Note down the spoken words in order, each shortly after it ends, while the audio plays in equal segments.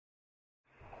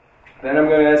Then I'm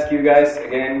going to ask you guys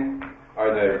again,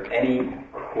 are there any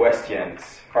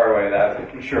questions? Far away that.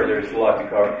 I'm sure there's a lot to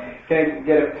cover. Can I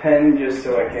get a pen just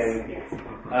so I can...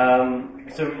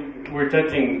 So we're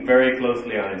touching very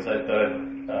closely on it, so I thought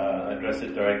I'd address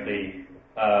it directly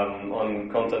on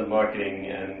content marketing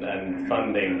and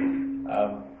funding.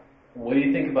 What do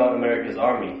you think about America's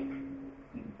Army,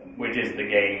 which is the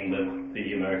game that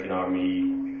the American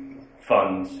Army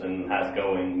funds and has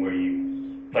going, where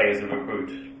you play as a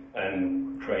recruit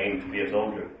and train to be a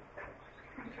soldier?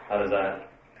 How does that?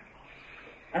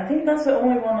 I think that's the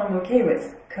only one I'm okay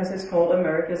with, because it's called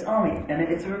America's Army, and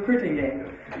it's a recruiting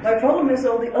game. My problem is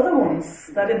all the other ones,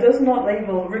 that it does not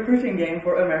label recruiting game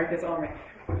for America's Army.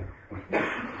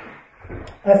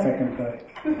 I second that.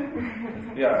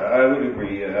 Yeah, I would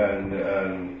agree, and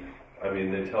I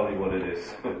mean, they tell you what it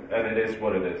is, and it is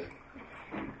what it is.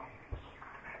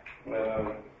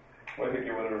 I think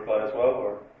you want to reply as well,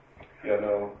 or? Yeah,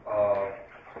 no.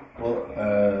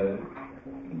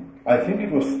 I think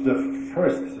it was the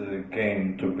first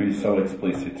game to be so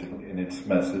explicit in its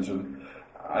message.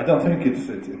 I don't think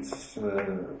it's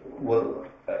well,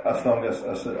 as long as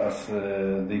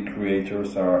the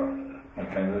creators are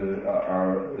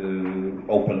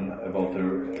open about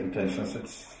their intentions.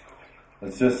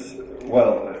 It's just,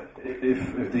 well,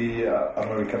 if the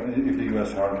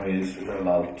U.S. Army is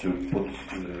allowed to put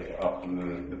up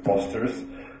the posters,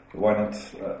 why not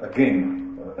a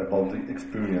game about the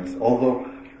experience? Although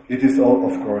it is all,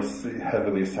 of course, a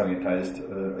heavily sanitized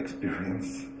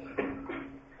experience.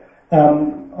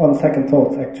 On second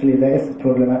thoughts, actually, there is a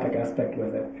problematic aspect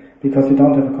with it, because you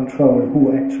don't have a control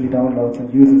who actually downloads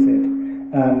and uses it.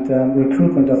 And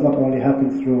recruitment does not only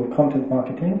happen through content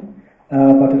marketing,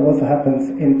 but it also happens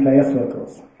in player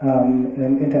circles,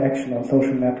 in interaction on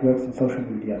social networks and social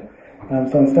media.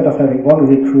 So instead of having one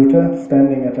recruiter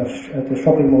standing at a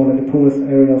shopping mall in the poorest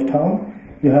area of town,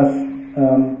 you have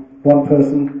one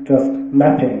person just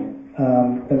mapping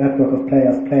the network of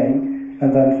players playing,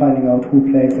 and then finding out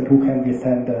who plays and who can be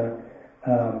sent a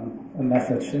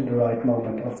message in the right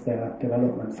moment of their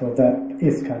development. So that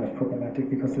is kind of problematic,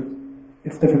 because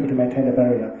it's difficult to maintain a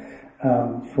barrier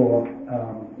for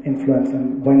influence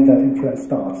and when that influence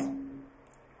starts.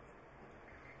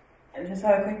 I just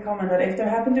have a quick comment that if there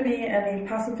happen to be any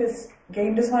pacifist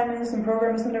game designers and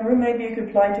programmers in the room, maybe you could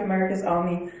apply to America's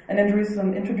Army and introduce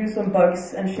some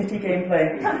bugs and shitty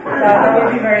gameplay. That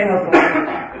would be very helpful.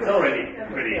 It's already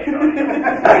pretty.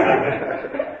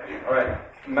 All right,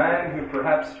 man who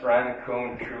perhaps ran a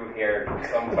comb through here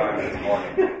sometime this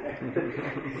morning.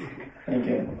 Thank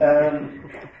you.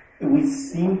 We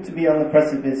seem to be on the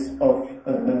precipice of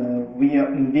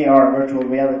VR, virtual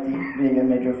reality, being a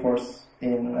major force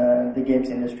in the games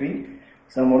industry.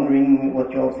 So I'm wondering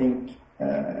what you all think,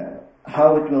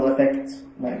 how it will affect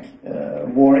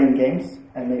war in games,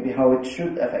 and maybe how it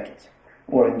should affect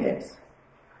war in games.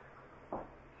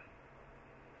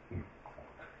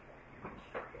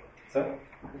 So?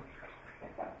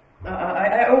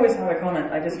 I always have a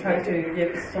comment. I just try to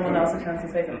give someone else a chance to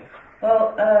say something.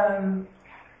 Well,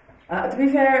 to be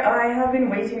fair, I have been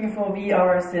waiting for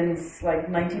VR since like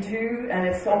 '92, and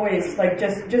it's always like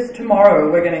just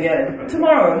tomorrow we're gonna get it.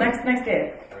 Tomorrow, next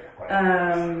day.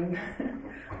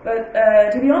 But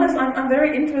to be honest, I'm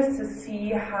very interested to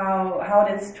see how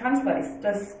this translates.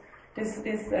 Does this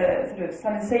sort of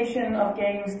sanitization of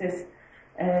games, this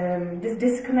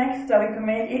disconnect that we can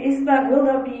make, will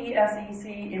that be as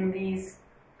easy in these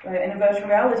in a virtual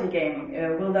reality game?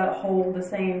 Will that hold the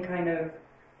same kind of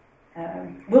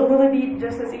will it be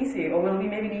just as easy, or will we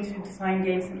maybe need to design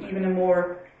games in even a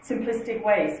more simplistic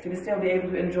ways to still be able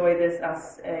to enjoy this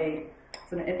as a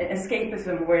sort of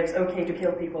escapism where it's okay to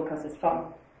kill people because it's fun?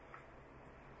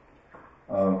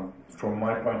 From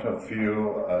my point of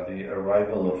view, the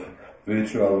arrival of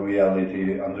virtual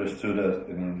reality understood as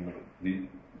in the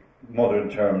modern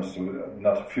terms,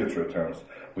 not future terms,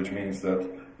 which means that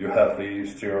you have the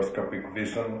stereoscopic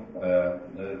vision,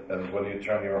 and when you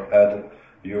turn your head,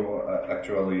 you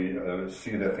actually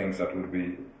see the things that would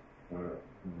be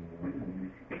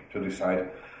to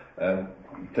decide. And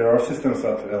there are systems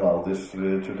that allow this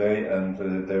today, and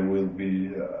they will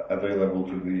be available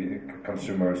to the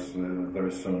consumers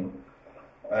very soon.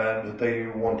 And they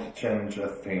won't change a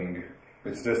thing.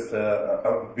 It's just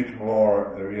a bit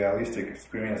more a realistic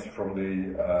experience from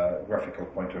the graphical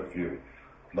point of view.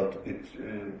 But it,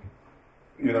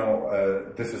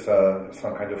 this is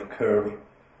some kind of curve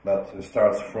that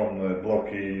starts from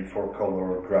blocky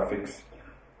 4-color graphics,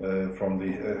 from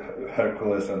the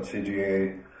Hercules and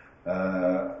CGA,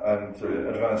 and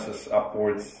advances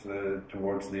upwards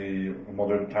towards the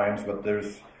modern times. But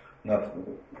there's not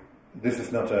this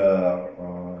is not a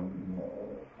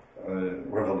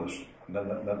revolution.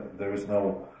 There is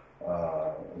no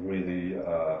really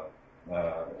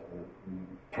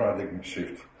paradigm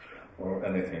shift or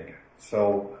anything.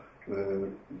 So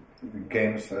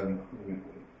games and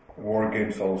war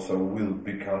games also will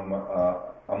become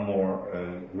a more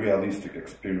realistic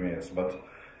experience, but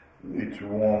it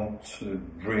won't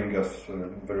bring us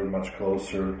very much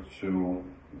closer to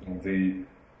the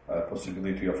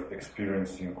possibility of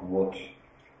experiencing what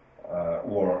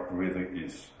war really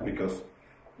is, because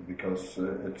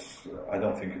it's. I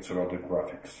don't think it's about the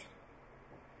graphics.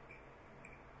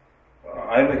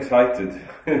 I'm excited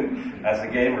as a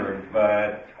gamer,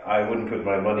 but I wouldn't put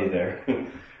my money there.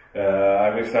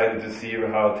 I'm excited to see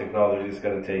how technology is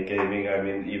going to take gaming. I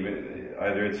mean,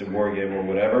 either it's a war game or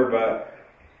whatever, but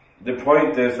the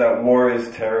point is that war is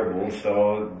terrible,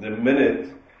 so the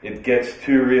minute it gets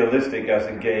too realistic as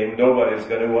a game, nobody's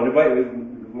going to want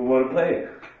to play.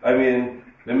 I mean,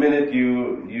 the minute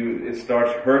it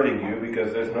starts hurting you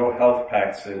because there's no health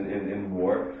packs in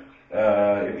war.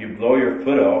 If you blow your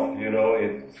foot off,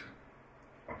 it's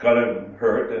gonna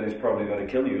hurt and it's probably gonna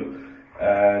kill you.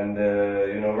 And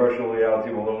virtual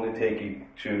reality will only take you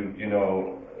to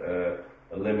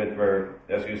a limit where,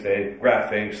 as you say,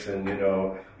 graphics and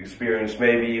experience,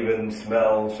 maybe even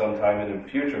smell sometime in the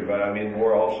future. But I mean,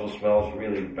 war also smells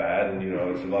really bad, and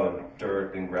it's a lot of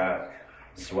dirt and grass,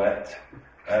 sweat.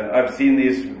 And I've seen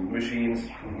these machines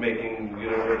making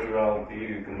virtual reality.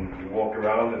 You can walk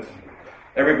around.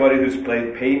 Everybody who's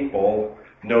played paintball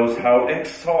knows how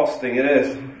exhausting it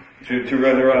is to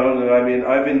run around. And I mean,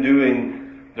 I've been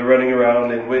doing the running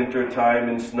around in winter time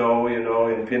in snow, in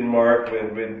Finnmark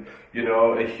with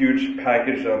a huge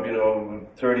package of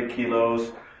 30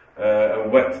 kilos, a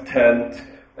wet tent,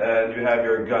 and you have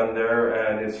your gun there,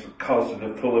 and it's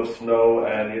constantly full of snow,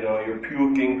 and you're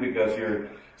puking because you're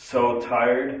so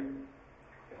tired.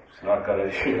 It's not gonna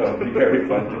be very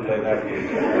fun to play that game.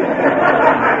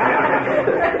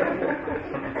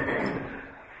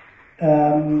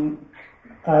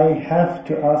 I have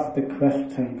to ask the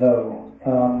question though,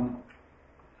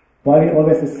 why we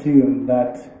always assume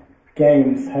that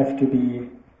games have to be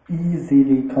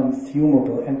easily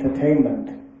consumable entertainment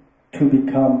to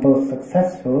become both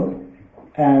successful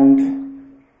and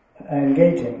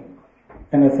engaging.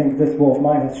 And I think this War of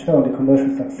Mine has shown, the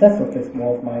commercial success of this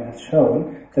War of Mine has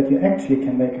shown that you actually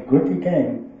can make a gritty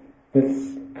game which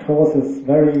causes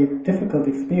very difficult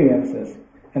experiences,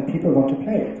 and people want to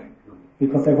play it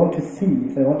because they want to see,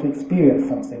 they want to experience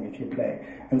something if you play.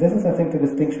 And this is, I think, the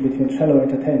distinction between shallow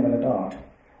entertainment and art.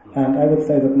 And I would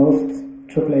say that most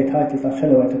AAA titles are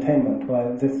shallow entertainment,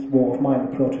 while this War of Mine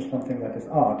approaches something that is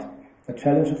art, that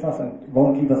challenges us and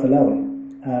won't leave us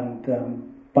alone. And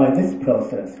by this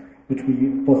process, which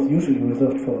was usually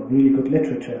reserved for really good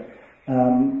literature,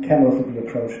 can also be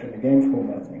approached in a game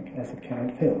form, I think, as it can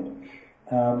in film.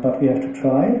 But we have to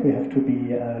try, we have to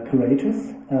be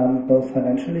courageous, both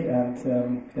financially and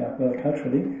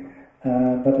culturally,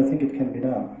 but I think it can be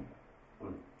done.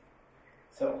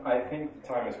 So I think the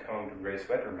time has come to raise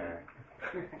Sweater Man.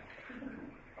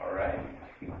 All right.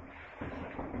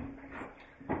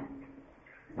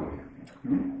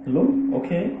 Hello.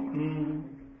 Okay.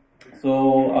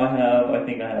 So I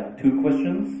think I have two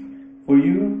questions for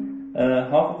you.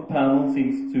 Half of the panel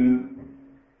seems to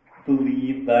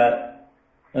believe that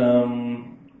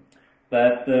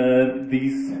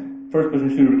these first-person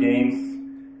shooter games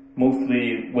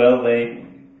mostly,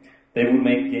 they would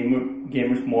make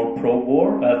gamers more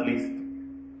pro-war, at least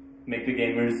make the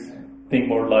gamers think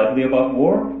more lightly about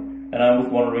war. And I was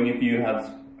wondering if you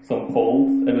have some polls,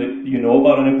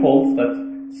 about any polls that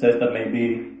says that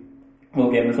maybe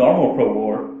gamers are more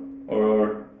pro-war,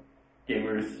 or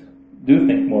gamers do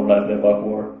think more lightly about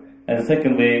war. And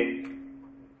secondly,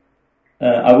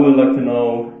 I would like to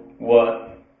know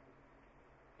what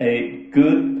a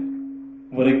good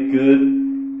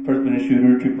first-person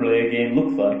shooter AAA game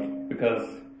looks like, because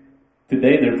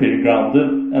today they're pretty grounded,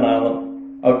 and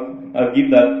I'll give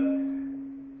that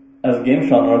as a game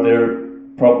genre, they're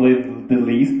probably the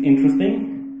least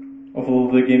interesting of all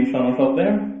the game genres out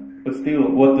there. But still,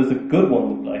 what does a good one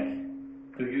look like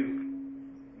to you?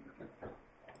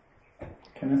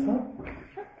 Can I start?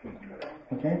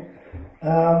 Okay.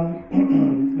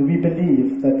 We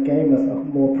believe that gamers are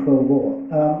more pro-war.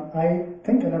 I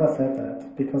think I never said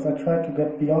that, because I tried to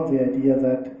get beyond the idea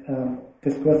that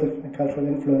discursive and cultural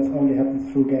influence only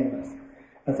happens through gamers.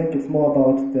 I think it's more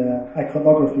about the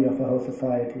iconography of a whole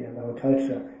society and our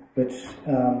culture, which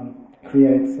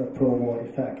creates a pro-war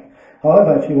effect.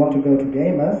 However, if you want to go to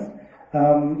gamers,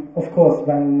 of course,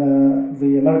 when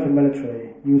the American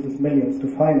military uses millions to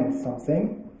finance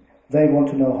something, they want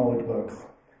to know how it works.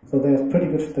 So there's pretty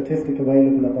good statistic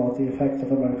available about the effects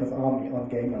of America's army on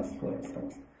gamers, for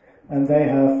instance. And they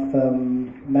have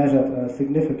measured a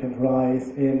significant rise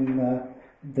in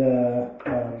that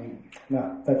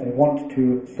they want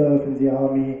to serve in the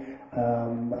army,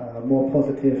 a more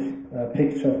positive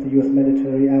picture of the US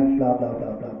military, and blah, blah,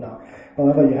 blah, blah, blah.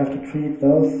 However, you have to treat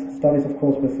those studies, of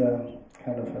course, with a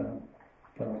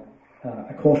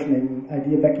cautioning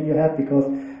idea back in your head, because,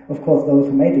 of course, those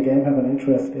who made the game have an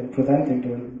interest in presenting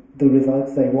the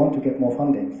results they want to get more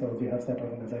funding. So you have that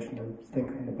organizational thing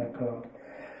in the background.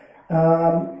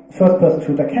 First-person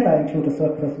shooter. Can I include a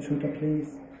third-person shooter,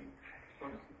 please?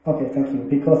 Okay, thank you.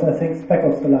 Because I think Spec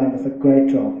Ops: The Line does a great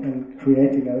job in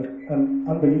creating an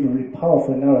unbelievably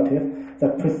powerful narrative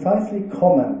that precisely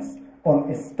comments on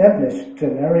established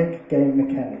generic game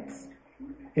mechanics.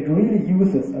 It really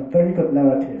uses a very good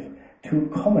narrative to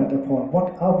comment upon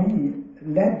what are we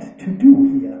led to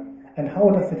do here, and how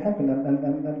does it happen,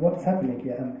 and what is happening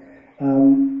here.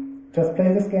 And just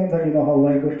play this game, then you know how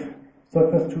very good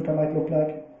third-person shooter might look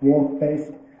like,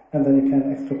 war-based, and then you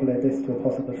can extrapolate this to a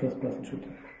possible first-person shooter.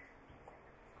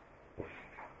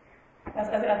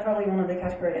 That's probably one of the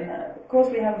categories. And of course,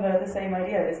 we have the same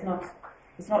idea. It's not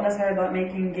necessarily about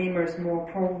making gamers more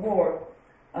pro-war,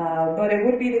 but it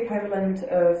would be the equivalent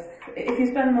of if you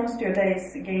spend most of your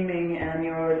days gaming and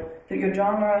your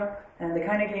genre and the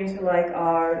kind of games you like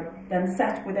are then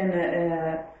set within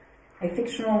a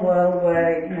fictional world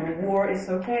where war is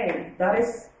okay. That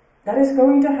is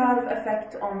going to have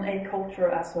effect on a culture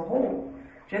as a whole.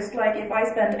 Just like if I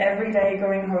spent every day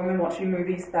going home and watching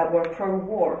movies that were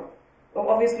pro-war. Well,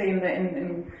 obviously,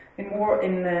 within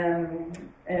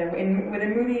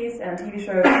movies and TV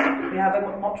shows, we have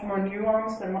a much more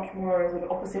nuanced and much more sort of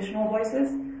oppositional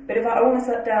voices. But if I only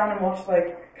sat down and watched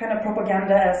like kind of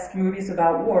propaganda-esque movies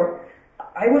about war,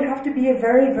 I would have to be a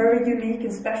very, very unique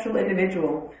and special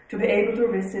individual to be able to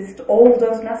resist all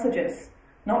those messages.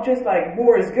 Not just like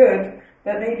war is good,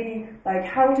 but maybe like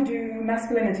how to do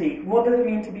masculinity. What does it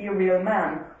mean to be a real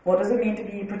man? What does it mean to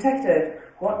be protective?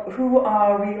 Who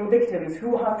are real victims?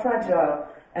 Who are fragile?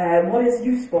 What is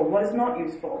useful? What is not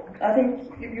useful? I think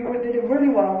you did it really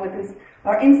well with this,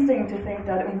 our instinct to think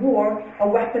that in war, a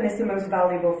weapon is the most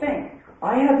valuable thing.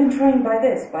 I have been trained by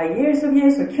this, by years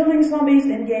of killing zombies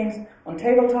in games, on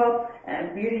tabletop,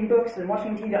 and reading books and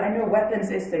watching TV. I know weapons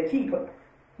is the key, but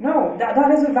no,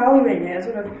 that is a valuing it,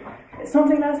 sort of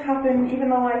something that's happened. Even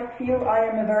though I feel I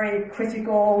am a very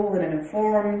critical and an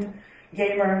informed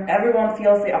gamer, everyone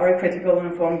feels they are a critical and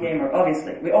informed gamer.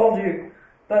 Obviously, we all do.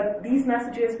 But these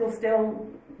messages will still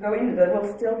go in. That will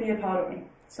still be a part of me.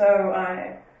 So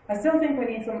I still think we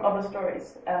need some other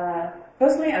stories.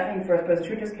 Personally, I think first-person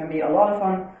shooters can be a lot of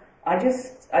fun. I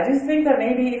just think that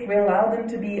maybe if we allow them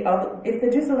to be if they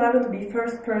just allow them to be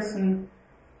first-person.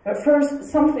 First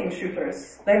something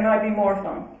shooters, they might be more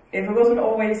fun. If it wasn't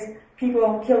always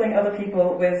people killing other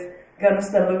people with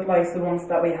guns that look like the ones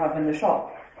that we have in the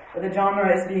shop. But the genre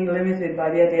is being limited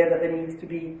by the idea that there needs to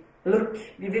be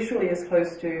visually as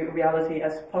close to reality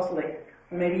as possible.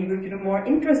 Maybe we could do more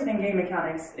interesting game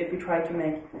mechanics if we try to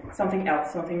make something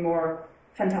else, something more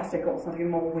fantastical, something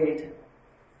more weird.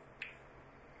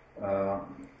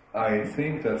 I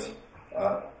think that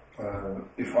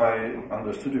if I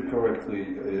understood you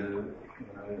correctly,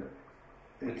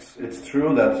 it's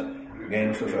true that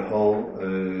games as a whole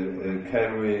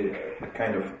carry a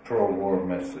kind of pro-war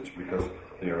message because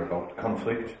they are about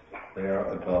conflict, they are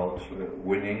about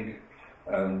winning,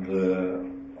 and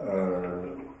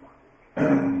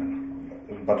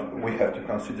but we have to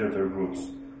consider the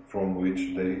roots from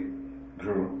which they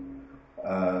grew.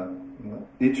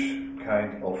 Each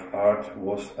kind of art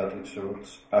was at its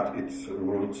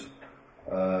roots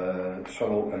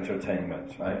shallow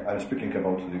entertainment. I'm speaking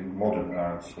about the modern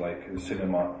arts like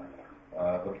cinema,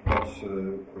 but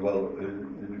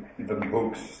even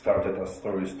books started as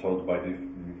stories told by the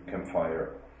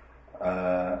campfire,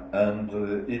 and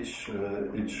each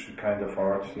kind of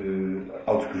art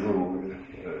outgrew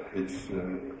its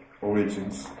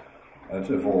origins and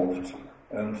evolved.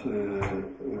 And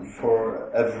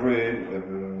for every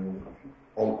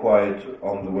All Quiet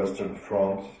on the Western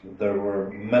Front, there were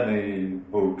many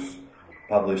books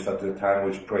published at the time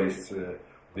which praised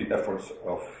the efforts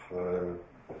of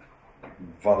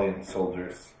valiant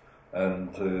soldiers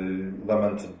and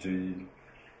lamented the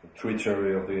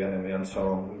treachery of the enemy and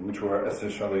so on, which were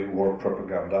essentially war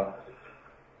propaganda.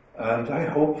 And I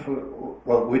hope,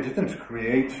 we didn't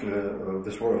create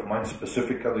this war of mine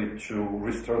specifically to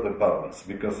restore the balance,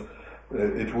 because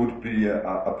it would be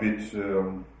a bit,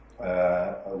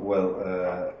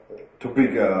 too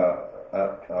big a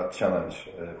a challenge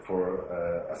for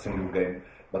a single game.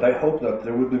 But I hope that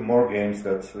there will be more games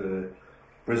that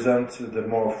present the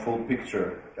more full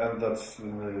picture, and that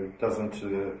doesn't.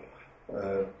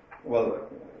 Well,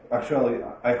 actually,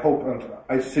 I hope and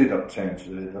I see that change.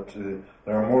 That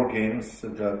there are more games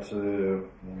that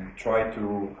try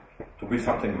to be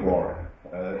something more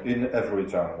in every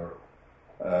genre,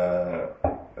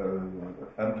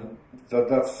 and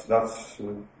that's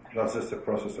just a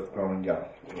process of growing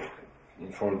up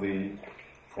for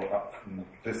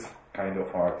this kind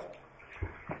of art.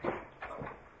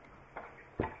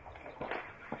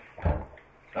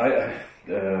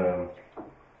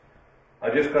 I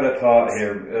just got a thought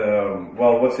here.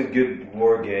 Well, what's a good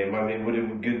war game? I mean, would a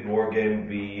good war game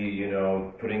be, you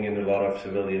know, putting in a lot of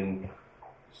civilians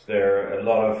there, a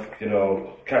lot of, you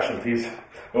know, casualties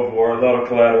of war, a lot of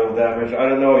collateral damage? I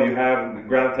don't know. You have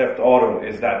Grand Theft Auto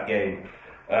is that game,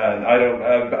 and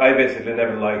I basically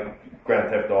never liked Grand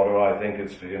Theft Auto. I think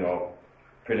it's, you know,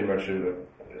 pretty much a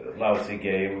lousy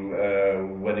game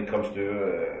when it comes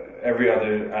to every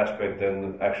other aspect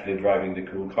than actually driving the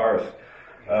cool cars.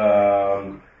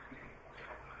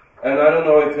 And I don't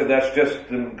know if that's just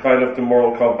kind of the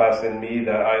moral compass in me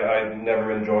that I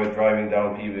never enjoyed driving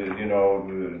down people, you know,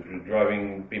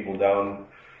 driving people down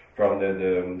from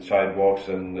the sidewalks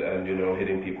and you know,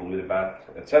 hitting people with a bat,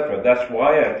 etc. That's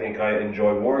why I think I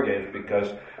enjoy war games,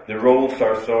 because the roles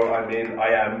are so, I mean, I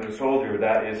am a soldier,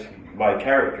 that is my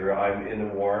character, I'm in a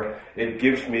war. It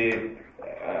gives me,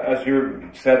 as you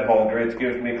said, Holger, it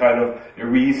gives me kind of a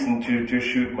reason to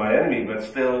shoot my enemy, but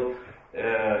still,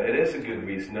 it is a good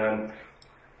reason. And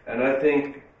I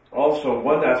think also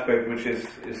one aspect which is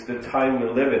the time we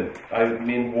live in. I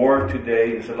mean, war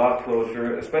today is a lot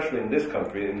closer, especially in this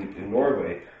country, in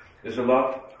Norway, is a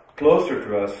lot closer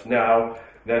to us now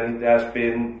than it has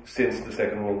been since the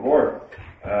Second World War.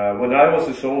 When I was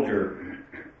a soldier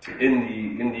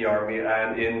in the army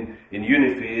and in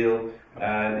UNIFIL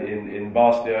and in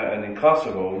Bosnia and in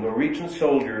Kosovo, Norwegian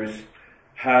soldiers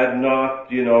had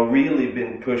not, you know, really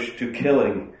been pushed to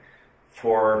killing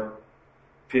for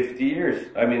 50 years.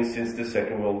 I mean, since the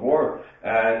Second World War.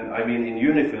 And I mean, in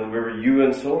UNIFIL, we were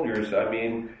UN soldiers. I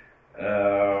mean,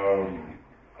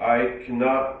 I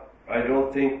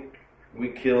don't think we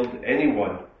killed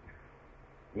anyone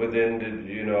within the,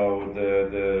 you know,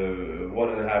 the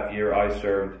 1.5 year I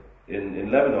served in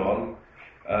Lebanon.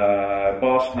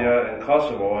 Bosnia and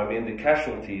Kosovo, I mean, the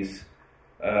casualties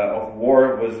of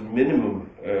war was minimum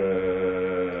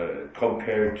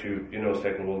compared to, you know,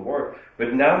 Second World War.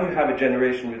 But now you have a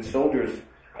generation with soldiers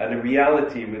and a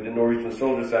reality with the Norwegian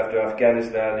soldiers after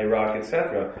Afghanistan, Iraq,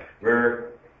 etc., where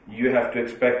you have to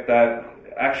expect that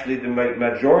actually the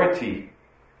majority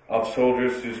of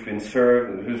soldiers who's been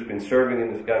serving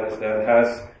in Afghanistan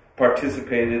has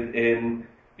participated in,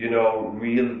 you know,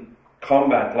 real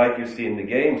combat like you see in the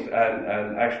games,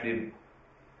 and actually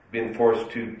been forced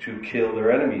to kill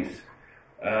their enemies,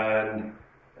 and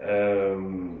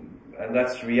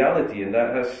that's reality, and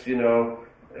that has, you know,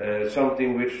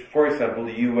 something which, for example,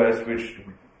 the US, which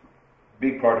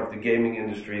big part of the gaming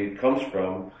industry comes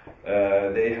from,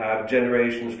 they have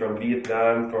generations from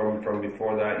Vietnam, from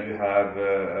before that you have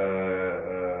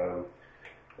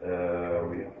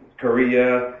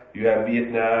Korea, you have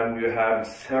Vietnam, you have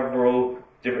several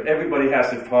different, everybody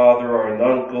has a father or an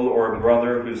uncle or a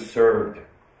brother who's served,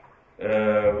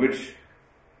 which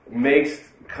makes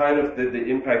kind of the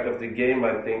impact of the game,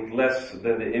 I think, less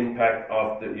than the impact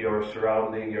of your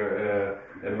surrounding, your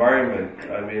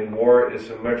environment. I mean, war is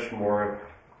a much more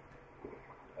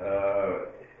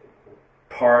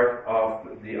part of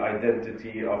the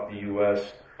identity of the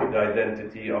US, the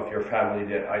identity of your family,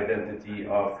 the identity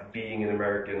of being an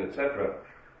American, etc.,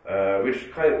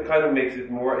 which kind of makes it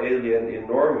more alien in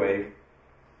Norway,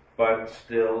 but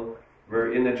still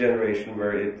we're in a generation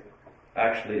where it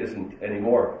actually isn't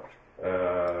anymore.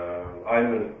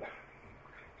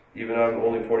 Even though I'm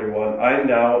only 41, I'm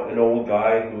now an old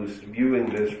guy who's viewing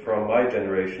this from my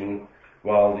generation,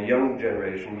 while the younger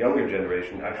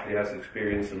generation actually has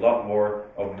experienced a lot more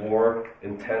of war,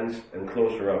 intense and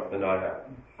closer up than I have.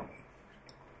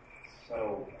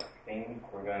 So I think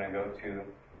we're going to go to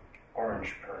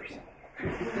orange person.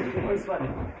 Which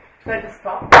one? Should I just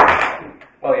stop?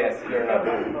 Well, yes, you're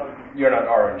not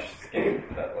orange skinned.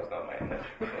 That was not my intention.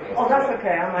 Oh, that's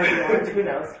okay. I might be orange. Who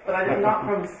knows? But I'm not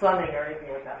from sunning or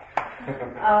anything like that.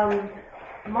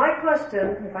 My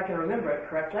question, if I can remember it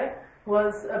correctly,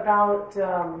 was about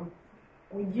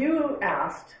you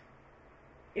asked,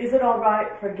 is it all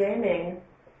right for games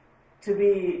to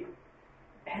be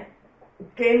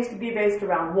based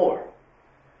around war?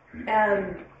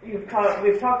 And we've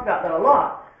talked about that a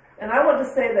lot. And I want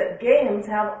to say that games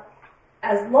have,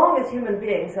 as long as human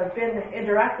beings have been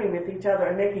interacting with each other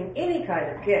and making any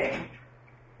kind of game,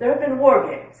 there have been war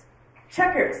games.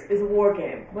 Checkers is a war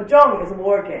game. Mahjong is a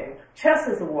war game. Chess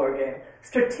is a war game.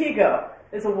 Stratego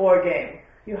is a war game.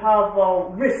 You have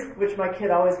Risk, which my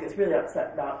kid always gets really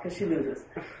upset about because she loses.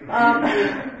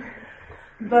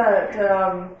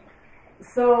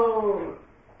 So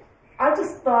I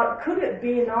just thought, could it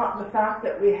be not the fact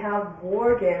that we have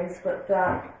war games, but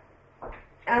that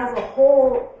as a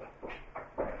whole,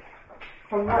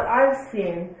 from what I've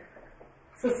seen,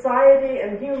 society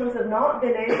and humans have not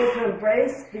been able to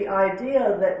embrace the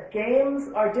idea that games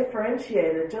are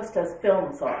differentiated just as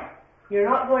films are. You're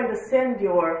not going to send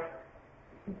your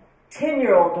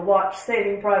 10-year-old to watch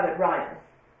Saving Private Ryan,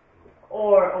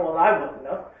 or well, I wouldn't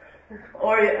have.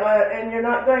 And you're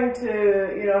not going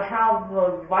to, have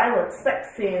violent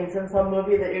sex scenes in some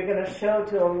movie that you're going to show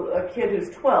to a kid who's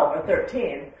 12 or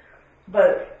 13.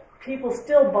 But people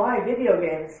still buy video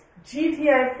games.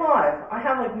 GTA 5. I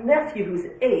have a nephew who's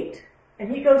 8,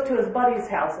 and he goes to his buddy's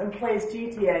house and plays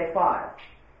GTA 5.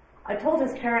 I told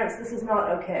his parents this is not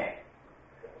okay.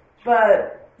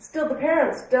 But still the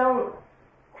parents don't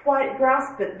quite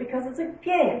grasp it because it's a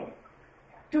game.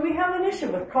 Do we have an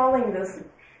issue with calling this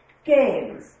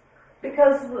games?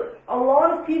 Because a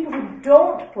lot of people who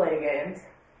don't play games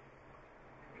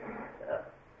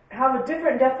have a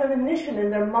different definition in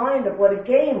their mind of what a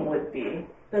game would be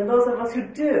than those of us who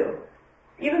do.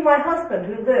 Even my husband,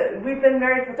 we've been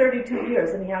married for 32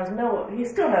 years, and he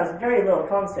still has very little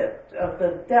concept of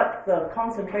the depth of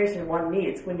concentration one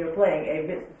needs when you're playing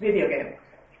a video game.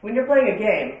 When you're playing a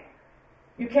game,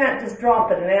 you can't just drop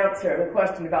it and answer the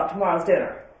question about tomorrow's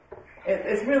dinner.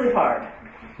 It's really hard.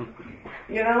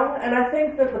 And I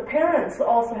think that the parents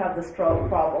also have this trouble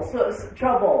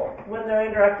when they're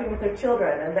interacting with their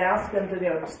children, and they ask them to,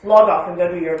 just log off and go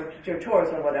do your chores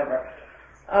or whatever.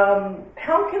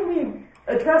 How can we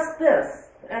address this?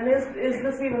 And is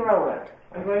this even relevant?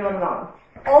 I'm going on and on.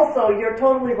 Also, you're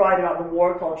totally right about the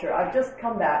war culture. I've just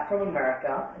come back from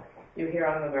America. You hear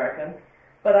I'm American.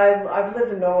 But I've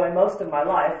lived in Norway most of my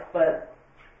life, but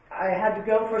I had to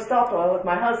go for Statoil with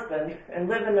my husband and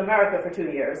live in America for 2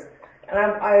 years. And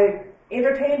I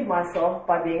entertained myself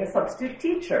by being a substitute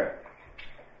teacher.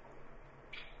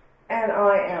 And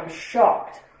I am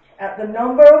shocked at the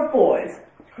number of boys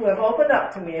who have opened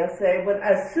up to me and say,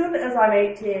 as soon as I'm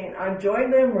 18, I'm joining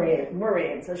the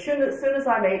Marines. As soon as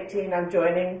I'm 18, I'm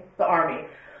joining the Army.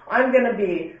 I'm going to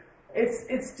be,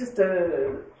 it's just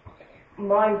a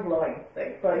mind-blowing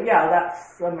thing. But yeah,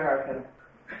 that's American.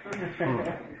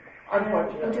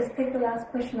 Unfortunately. We'll just take the last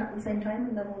question at the same time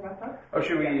and then we'll wrap up. Oh,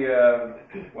 should we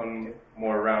one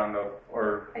more round of,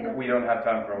 or we don't have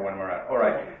time for one more round? All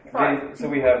right. Fine. So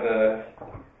we have the,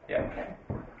 yeah. Okay.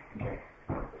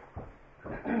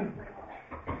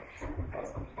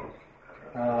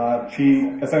 She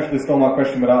essentially stole my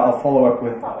question, but I'll follow up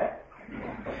with.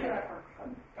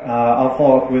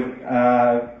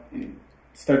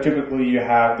 Stereotypically, you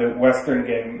have the Western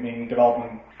gaming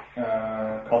development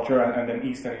culture, and then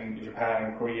Eastern in Japan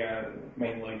and Korea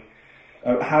mainly.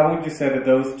 How would you say that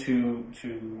those two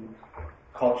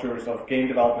cultures of game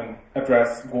development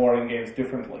address war in games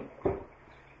differently,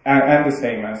 and the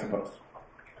same, I suppose?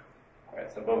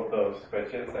 Alright, so both those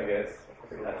questions, I guess,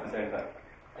 at the same time.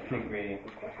 I think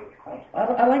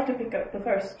I'd like to pick up the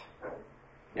first.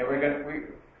 Yeah,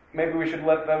 maybe we should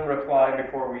let them reply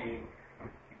before we.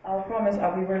 I'll promise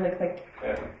I'll be really quick.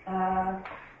 Yeah.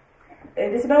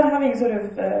 It is about having sort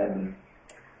of,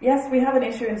 yes, we have an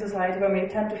issue in society where we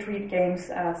tend to treat games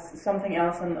as something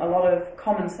else, and a lot of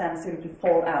common sense seems to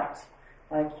fall out.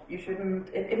 Like, you shouldn't,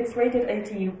 if it's rated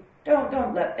 18,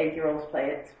 don't let 8-year-olds play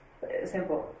it.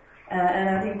 Simple. And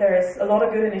I think there is a lot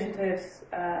of good initiatives.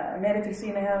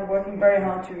 Medicine working very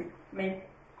hard to make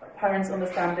parents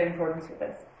understand the importance of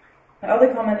this. My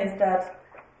other comment is that,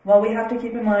 while we have to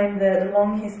keep in mind the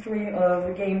long history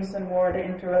of games and war, the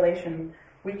interrelation,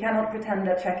 we cannot pretend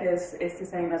that checkers is the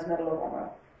same as Medal of Honor.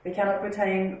 We cannot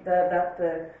pretend that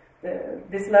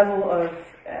this level of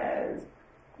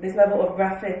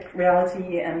graphic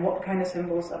reality and what kind of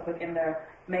symbols are put in there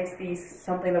makes these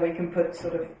something that we can put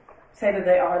sort of say that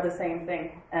they are the same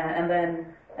thing. And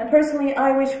personally,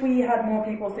 I wish we had more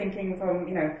people thinking from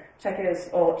checkers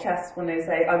or chess when they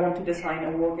say I want to design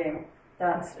a war game.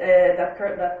 That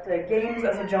games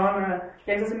as a genre,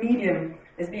 games as a medium,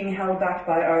 is being held back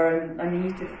by our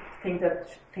need to think that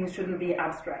things shouldn't be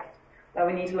abstract. That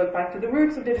we need to look back to the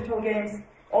roots of digital games.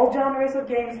 All genres of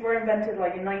games were invented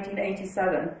like in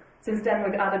 1987. Since then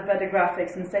we've added better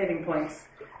graphics and saving points.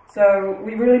 So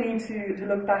we really need to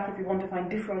look back if we want to find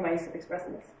different ways of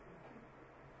expressing this.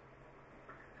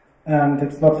 And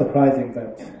it's not surprising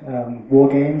that war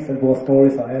games and war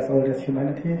stories are as old as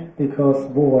humanity, because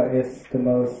war is the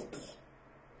most,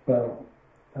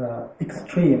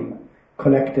 extreme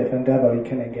collective endeavor you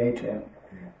can engage in.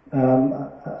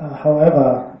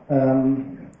 However,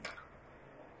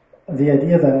 the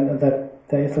idea then that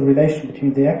there is a relation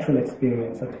between the actual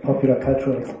experience and the popular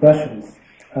cultural expressions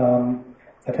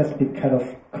that has to be kind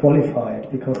of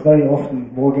qualified, because very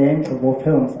often war games or war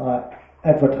films are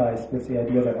advertised with the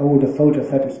idea that, oh, the soldier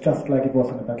set is just like it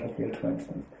was on the battlefield, for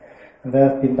instance. And there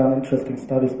have been done interesting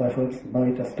studies by, for instance,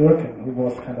 Marita Sturken, who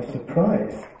was kind of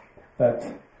surprised that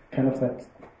kind of that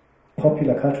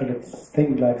popular cultural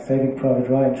thing like Saving Private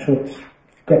Ryan should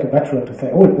get a veteran to say,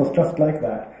 oh, it was just like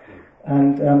that.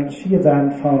 And she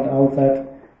then found out that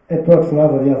it works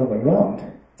rather the other way around.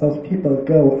 Those people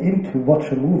go in to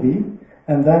watch a movie,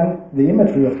 and then the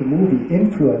imagery of the movie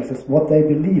influences what they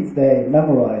believe they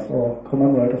memorize or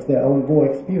commemorate of their own war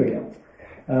experience.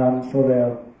 So there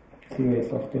are a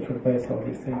series of different ways how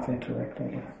these things interact, I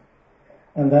guess.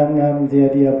 And then the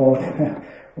idea about,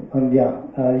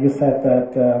 you said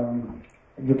that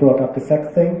you brought up the sex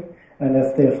thing, and I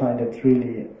still find it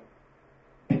really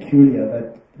peculiar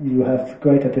that you have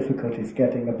greater difficulties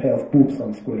getting a pair of boobs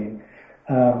on screen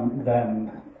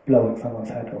than blowing someone's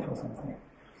head off or something.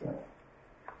 So.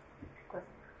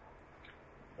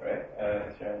 Right,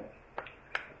 Sharon.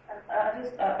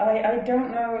 I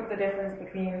don't know the difference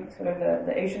between sort of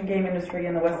the Asian game industry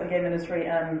and the Western game industry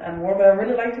and war, but I'd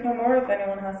really like to know more if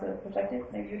anyone has a perspective.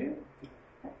 Maybe you do.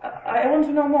 I want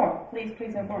to know more.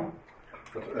 Please inform.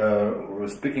 But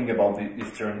speaking about the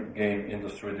Eastern game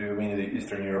industry, do you mean the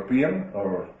Eastern European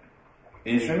or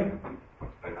Asian?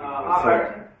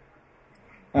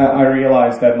 I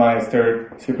realized that my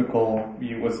stereotypical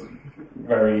view was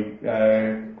very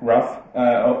rough.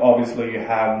 Obviously, you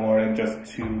have more than just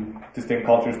two distinct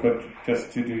cultures, but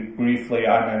just to do briefly,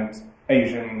 I meant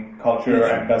Asian culture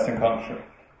and Western culture.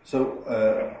 So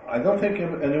I don't think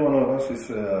any one of us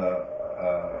is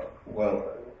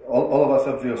all of us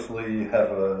obviously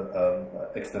have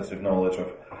extensive knowledge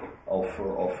of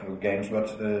games,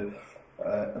 but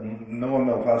no one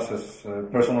of us has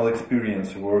personal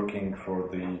experience working for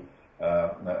the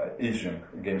Asian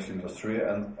games industry,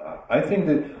 and I think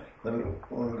that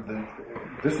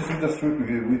this is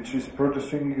industry which is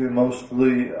producing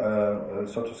mostly,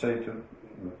 so to say,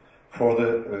 for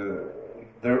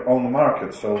their own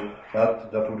market. So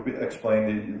that would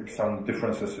explain some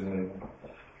differences in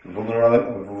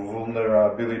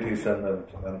vulnerabilities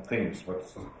and things. But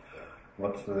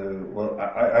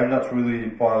I'm not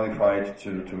really qualified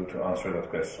to answer that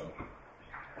question.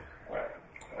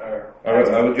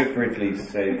 I would just briefly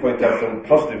point out some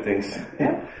positive things.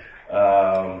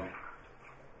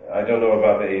 I don't know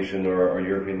about the Asian or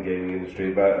European gaming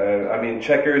industry, but I mean,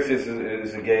 checkers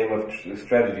is a game of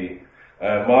strategy.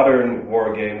 Modern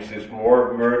war games is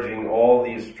more merging all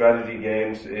these strategy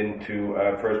games into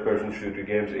first-person shooter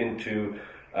games, into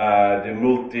the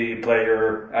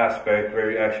multiplayer aspect,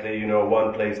 where you actually,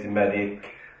 one plays the medic,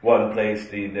 one plays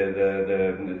the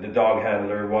dog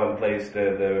handler, one plays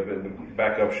the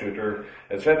backup shooter,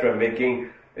 etc., making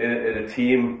it a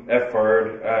team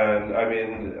effort. And I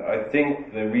mean, I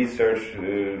think the research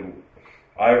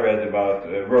I read about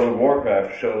World of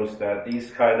Warcraft shows that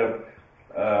these kind of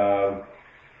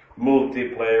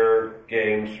multiplayer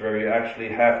games, where you actually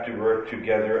have to work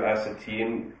together as a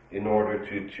team in order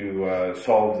to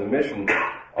solve the mission,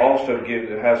 also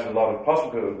has a lot of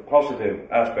positive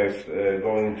aspects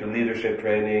going into leadership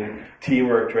training,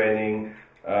 teamwork training,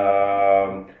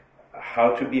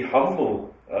 how to be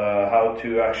humble, how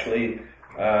to actually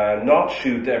not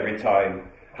shoot every time,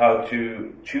 how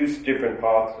to choose different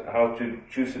paths, how to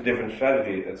choose a different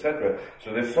strategy, etc.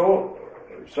 So there's so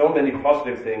many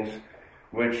positive things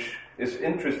which is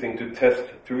interesting to test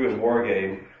through a war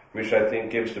game, which I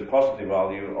think gives the positive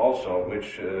value also,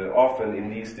 which often in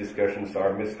these discussions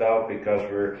are missed out because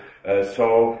we're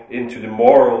so into the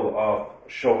moral of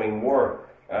showing war.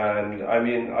 And I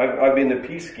mean, I've been a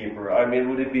peacekeeper. I mean,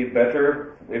 would it be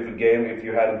better if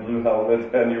you had a blue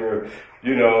helmet and you were,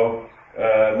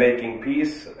 making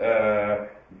peace?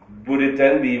 Would it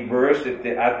then be worse if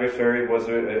the adversary was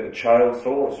a child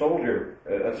soldier,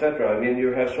 etc.? I mean,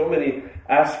 you have so many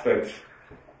aspects,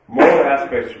 moral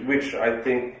aspects, which I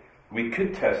think we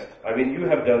could test. I mean, you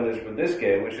have done this with this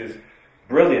game, which is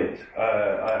brilliant.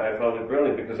 I found it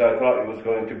brilliant because I thought it was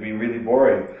going to be really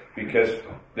boring, because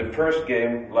the first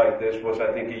game like this was,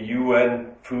 I think, a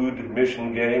UN food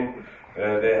mission game.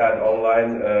 They had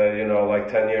online, like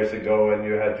 10 years ago, and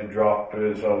you had to drop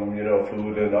some,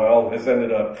 food, and all this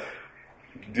ended up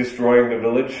destroying the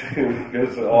village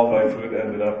because all my food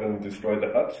ended up and destroyed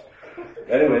the huts.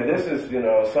 Anyway, this is,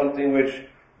 something which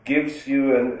gives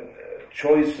you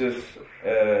choices.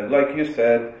 Like you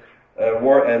said,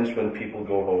 war ends when people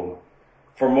go home.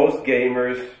 For most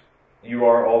gamers, you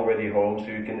are already home, so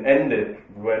you can end it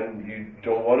when you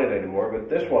don't want it anymore. But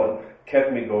this one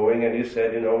kept me going, and you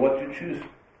said, what you choose.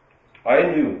 I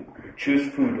knew, choose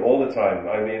food all the time.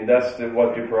 I mean, that's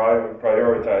what you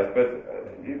prioritize. But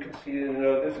you can see,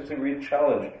 this is a real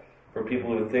challenge for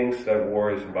people who thinks that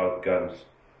war is about guns.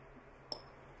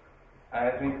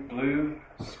 I think blue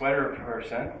sweater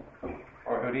person,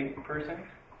 or hoodie person.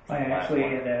 I actually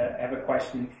have a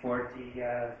question for the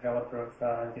developer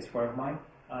of this work of mine.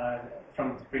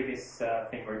 From the previous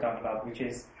thing we were talking about, which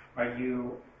is, are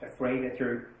you afraid that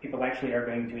people actually are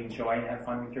going to enjoy and have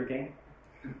fun with your game?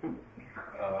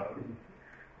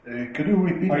 Could you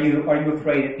repeat? Are you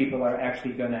afraid that people are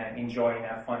actually going to enjoy and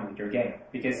have fun with your game?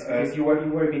 Because you were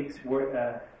a bit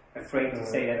afraid to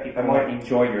say that people might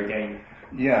enjoy your game.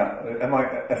 Yeah, am I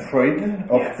afraid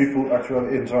of people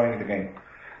actually enjoying the game?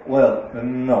 Well,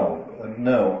 no.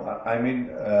 I mean,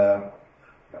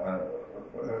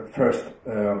 first,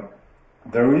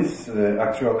 there is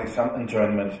actually some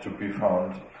enjoyment to be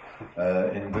found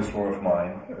in this war of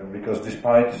mine, because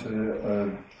despite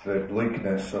the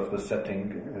bleakness of the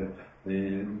setting,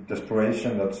 the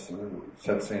desperation that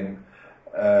sets in,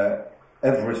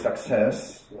 every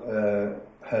success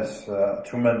has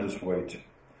tremendous weight.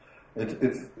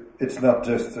 It's not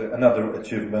just another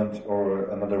achievement or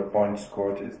another point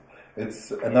scored.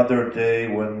 It's another day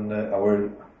when our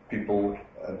people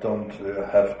don't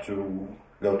have to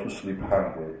go to sleep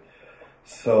hungry.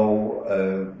 So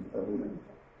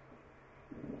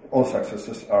all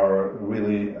successes are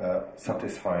really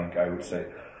satisfying, I would say.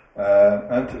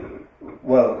 And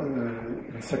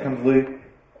secondly,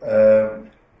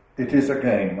 it is a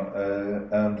game,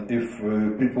 and if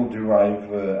people derive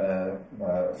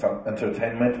some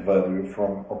entertainment value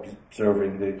from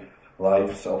observing the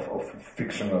lives of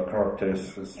fictional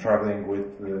characters struggling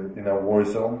with in a war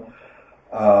zone,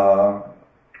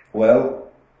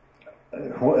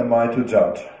 who am I to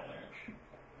judge?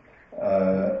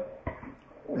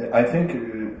 I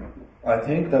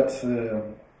think that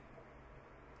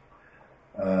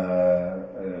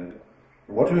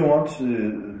what we want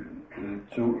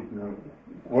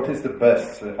what is the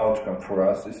best outcome for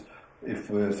us is if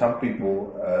some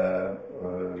people,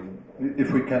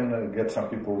 if we can get some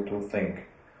people to think,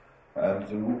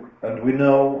 and we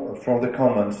know from the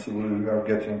comments we are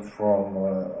getting from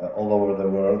all over the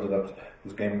world that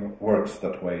this game works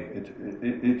that way.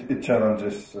 It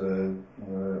challenges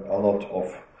a lot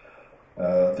of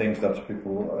things that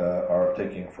people are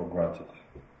taking for granted.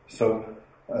 So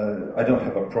I don't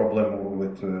have a problem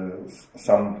with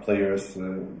some players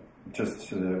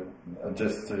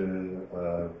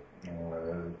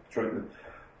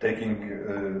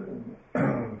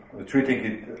treating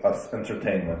it as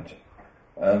entertainment,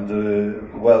 and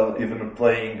even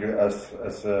playing as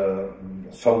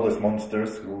soulless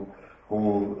monsters who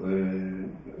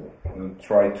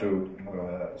try to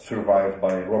survive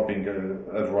by robbing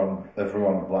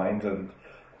everyone blind, and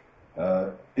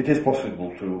it is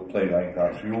possible to play like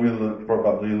that. You will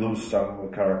probably lose some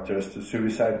characters to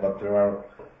suicide, but there are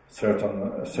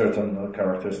certain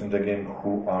characters in the game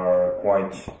who are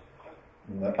quite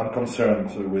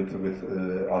unconcerned with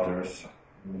others,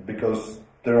 because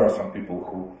there are some people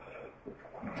who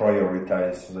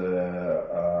prioritize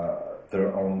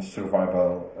their own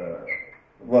survival.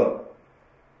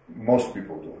 Most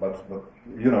people do, but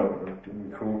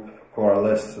who are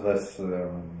less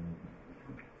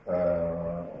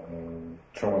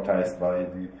traumatized by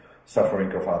the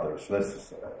suffering of others,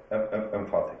 less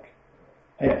emphatic.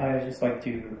 I would just like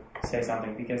to say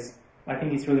something, because I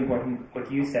think it's really important what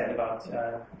you said about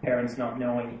parents not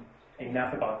knowing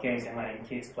enough about games and letting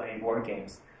kids play war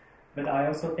games. But I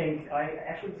also think, I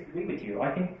actually agree with you.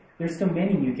 I think there's so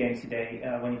many new games today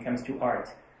when it comes to art.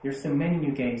 There's so many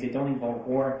new games that don't involve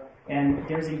war, and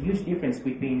there's a huge difference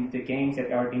between the games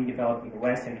that are being developed in the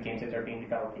West and the games that are being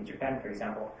developed in Japan, for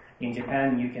example. In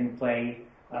Japan, you can play,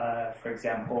 for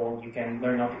example, you can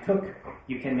learn how to cook,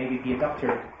 you can maybe be a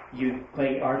doctor, you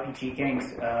play RPG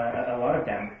games, a lot of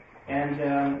them. And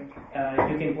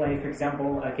you can play, for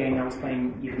example, a game I was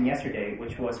playing even yesterday,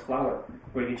 which was Flower,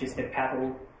 where you just a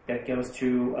paddle that goes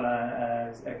to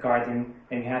a garden,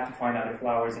 and you have to find other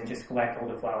flowers and just collect all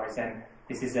the flowers. And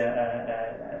this is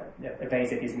a base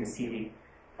that is in the city.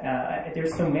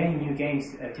 There's so many new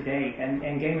games today, and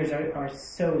gamers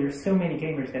there's so many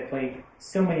gamers that play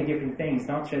so many different things,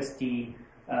 not just the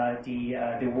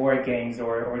war games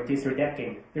or this or that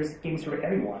game. There's games for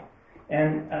everyone.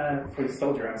 And for the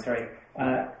soldier, I'm sorry.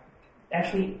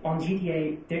 Actually, on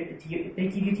GTA, they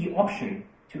give you the option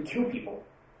to kill people.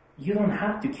 You don't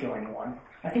have to kill anyone.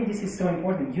 I think this is so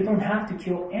important. You don't have to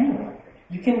kill anyone.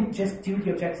 You can just do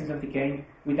the objectives of the game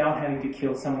without having to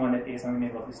kill someone that is on the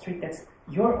middle of the street. That's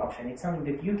your option. It's something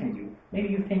that you can do. Maybe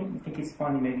you think it's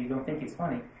funny, maybe you don't think it's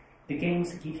funny. The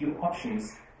games give you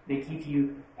options. They give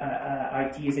you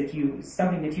ideas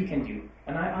something that you can do.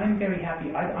 And I'm very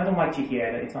happy. I don't like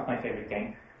GTA. It's not my favorite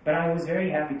game. But I was very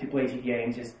happy to play GTA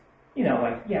and just,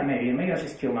 maybe I'll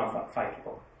just kill now 5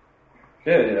 people.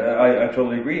 Yeah, I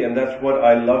totally agree, and that's what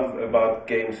I love about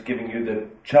games giving you the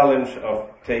challenge of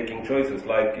taking choices,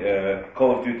 like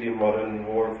Call of Duty Modern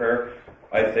Warfare.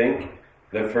 I think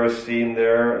the first scene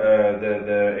there,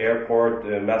 the airport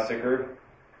massacre,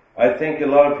 I think a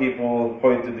lot of people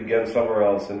pointed the gun somewhere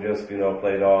else and just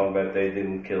played on, but they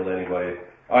didn't kill anybody.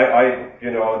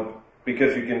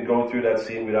 Because you can go through that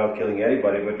scene without killing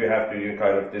anybody, but you have to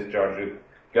kind of discharge a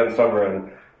gun somewhere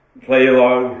and play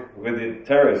along with the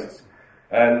terrorists.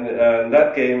 And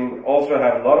that game also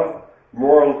had a lot of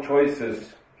moral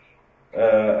choices,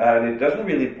 and it doesn't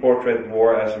really portray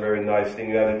war as a very nice thing.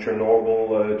 You had a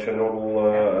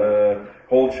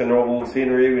whole Chernobyl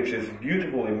scenery, which is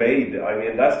beautifully made. I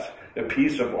mean, that's a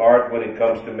piece of art when it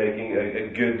comes to making a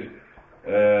good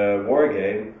war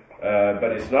game,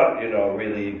 but it's not,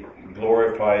 really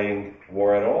glorifying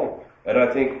war at all. And I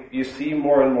think you see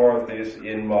more and more of this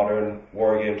in modern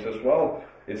war games as well.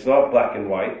 It's not black and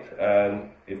white,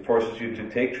 and it forces you to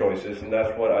take choices, and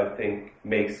that's what I think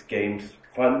makes games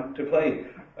fun to play.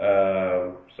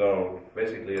 So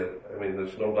basically,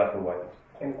 there's no black and white.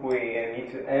 I think we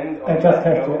need to end on I just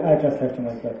have to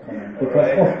make that comment,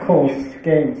 because of course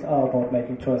games are about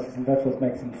making choices, and that's what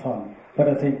makes them fun. But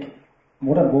I think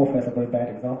Modern Warfare is a very bad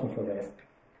example for this.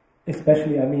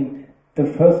 Especially, the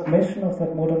first mission of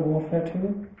that Modern Warfare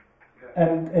 2,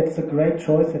 and it's a great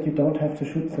choice that you don't have to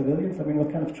shoot civilians.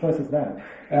 What kind of choice is that?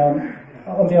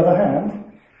 On the other hand,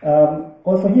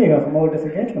 also here you have a moral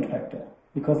disengagement factor,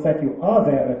 because that you are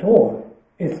there at all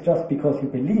is just because you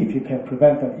believe you can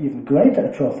prevent an even greater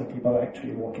atrocity by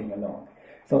actually walking along.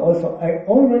 So also, I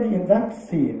already in that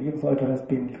scene, even though it has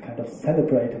been kind of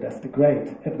celebrated as the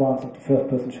great advance of the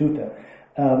first-person shooter,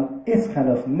 is kind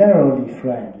of narrowly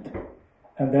framed,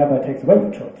 and thereby takes away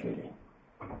your choice, really.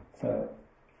 So,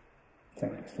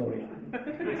 thank you, sorry.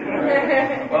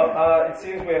 Well, it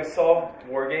seems we have solved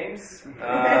war games.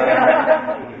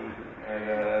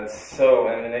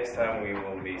 And the next time we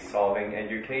will be solving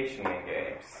education in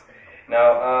games.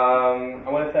 Now, I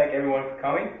want to thank everyone for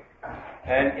coming.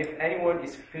 And if anyone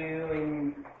is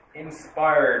feeling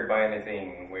inspired by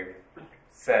anything we've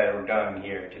said or done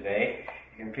here today,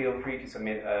 you can feel free to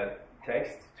submit a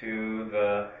text to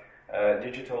the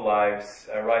Digital Lives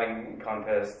writing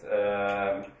contest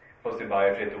posted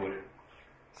by Fritt Ord.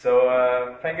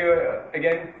 So thank you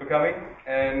again for coming,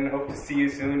 and hope to see you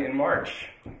soon in March.